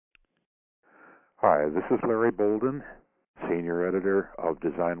Hi, this is Larry Bolden, Senior Editor of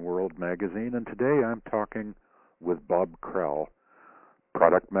Design World magazine, and today I'm talking with Bob Krell,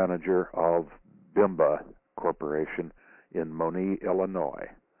 Product Manager of Bimba Corporation in Moni, Illinois.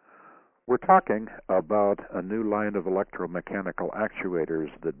 We're talking about a new line of electromechanical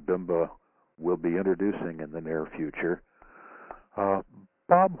actuators that Bimba will be introducing in the near future.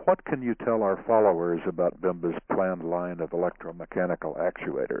 Bob, what can you tell our followers about Bimba's planned line of electromechanical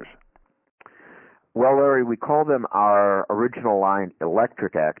actuators? Well, Larry, we call them our original line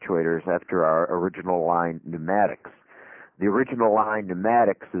electric actuators after our original line pneumatics. The original line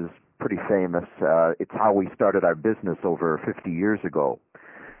pneumatics is pretty famous. It's how we started our business over 50 years ago.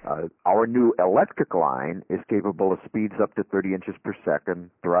 Our new electric line is capable of speeds up to 30 inches per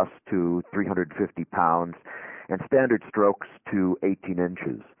second, thrust to 350 pounds, and standard strokes to 18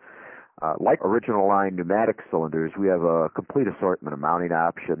 inches. Like original line pneumatic cylinders, we have a complete assortment of mounting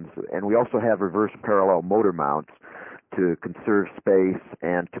options, and we also have reverse parallel motor mounts to conserve space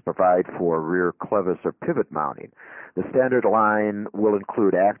and to provide for rear clevis or pivot mounting. The standard line will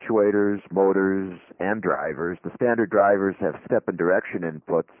include actuators, motors, and drivers. The standard drivers have step and direction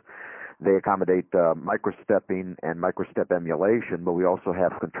inputs. They accommodate microstepping and microstep emulation, but we also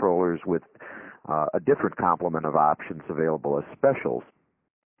have controllers with a different complement of options available as specials.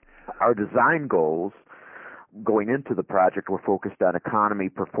 Our design goals going into the project were focused on economy,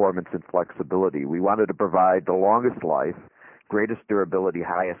 performance, and flexibility. We wanted to provide the longest life, greatest durability,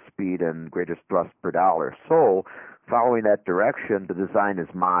 highest speed, and greatest thrust per dollar. So, following that direction, the design is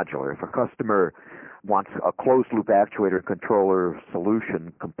modular. If a customer wants a closed-loop actuator controller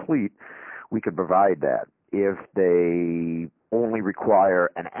solution complete, we can provide that. If they only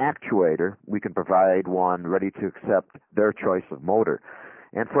require an actuator, we can provide one ready to accept their choice of motor.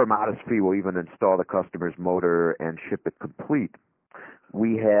 And for a modest fee, we'll even install the customer's motor and ship it complete.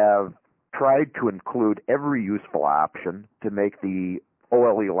 We have tried to include every useful option to make the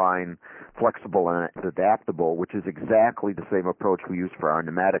OLE line flexible and adaptable, which is exactly the same approach we use for our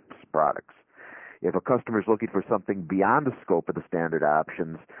pneumatics products. If a customer is looking for something beyond the scope of the standard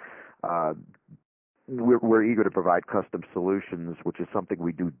options, we're eager to provide custom solutions, which is something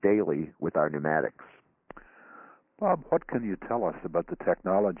we do daily with our pneumatics. Bob, what can you tell us about the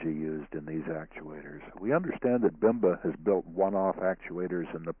technology used in these actuators? We understand that Bimba has built one-off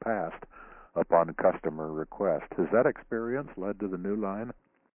actuators in the past upon customer request. Has that experience led to the new line?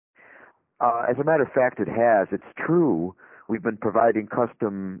 As a matter of fact, it has. It's true. We've been providing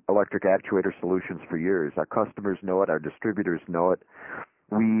custom electric actuator solutions for years. Our customers know it. Our distributors know it.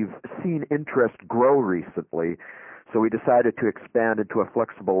 We've seen interest grow recently, so we decided to expand into a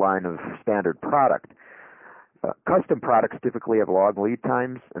flexible line of standard product. Custom products typically have long lead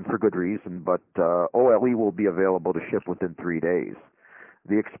times, and for good reason, but OLE will be available to ship within 3 days.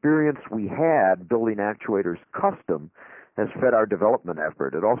 The experience we had building actuators custom has fed our development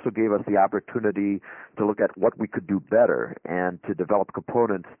effort. It also gave us the opportunity to look at what we could do better and to develop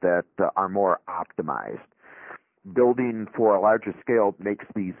components that are more optimized. Building for a larger scale makes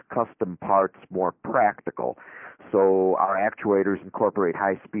these custom parts more practical. So our actuators incorporate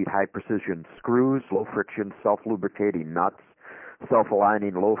high-speed, high-precision screws, low-friction, self-lubricating nuts,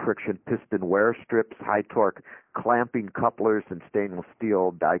 self-aligning low-friction piston wear strips, high-torque clamping couplers, and stainless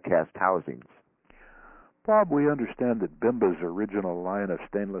steel die-cast housings. Bob, we understand that Bimba's original line of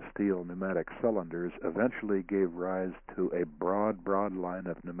stainless steel pneumatic cylinders eventually gave rise to a broad line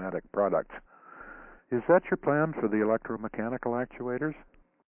of pneumatic products. Is that your plan for the electromechanical actuators?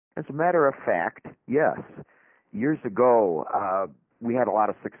 As a matter of fact, yes. Years ago, we had a lot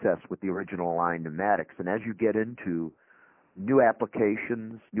of success with the original line pneumatics, and as you get into new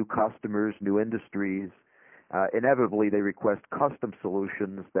applications, new customers, new industries, inevitably they request custom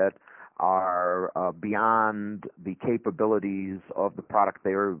solutions that are beyond the capabilities of the product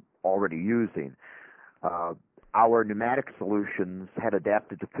they are already using. Our pneumatic solutions had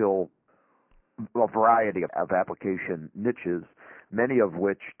adapted to fill a variety of application niches, many of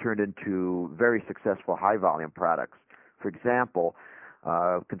which turned into very successful high-volume products. For example,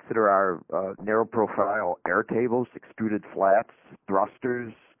 consider our narrow-profile air tables, extruded flats,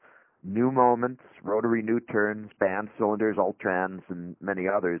 thrusters, new moments, rotary new turns, band cylinders, Ultrans, and many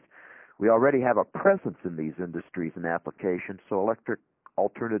others. We already have a presence in these industries and applications, so electric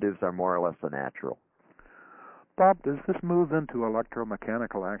alternatives are more or less a natural. Bob, does this move into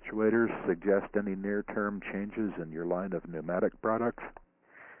electromechanical actuators suggest any near-term changes in your line of pneumatic products?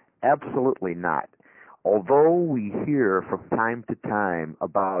 Absolutely not. Although we hear from time to time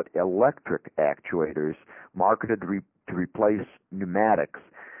about electric actuators marketed to replace pneumatics,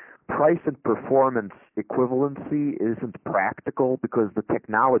 price and performance equivalency isn't practical because the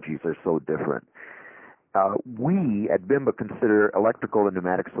technologies are so different. We at Bimba consider electrical and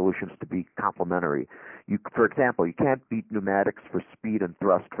pneumatic solutions to be complementary. For example, you can't beat pneumatics for speed and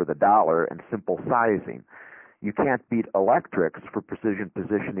thrust for the dollar and simple sizing. You can't beat electrics for precision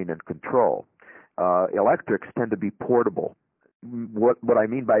positioning and control. Electrics tend to be portable. What I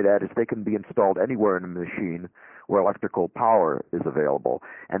mean by that is they can be installed anywhere in a machine where electrical power is available,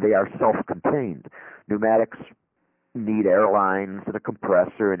 and they are self-contained. Pneumatics need airlines and a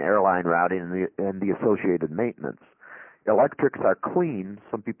compressor and airline routing and the associated maintenance. Electrics are clean.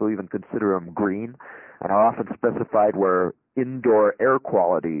 Some people even consider them green, and are often specified where indoor air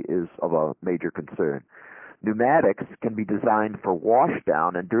quality is of a major concern. Pneumatics can be designed for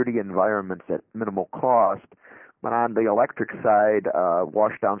washdown and dirty environments at minimal cost, but on the electric side,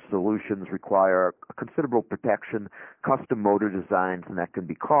 washdown solutions require considerable protection, custom motor designs, and that can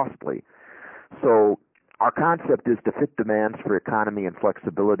be costly. So our concept is to fit demands for economy and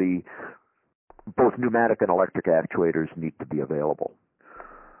flexibility. Both pneumatic and electric actuators need to be available.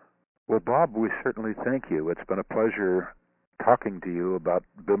 Well, Bob, we certainly thank you. It's been a pleasure talking to you about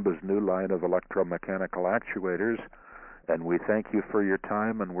Bimba's new line of electromechanical actuators, and we thank you for your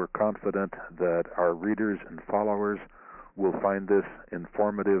time, and we're confident that our readers and followers will find this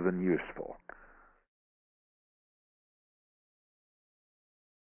informative and useful.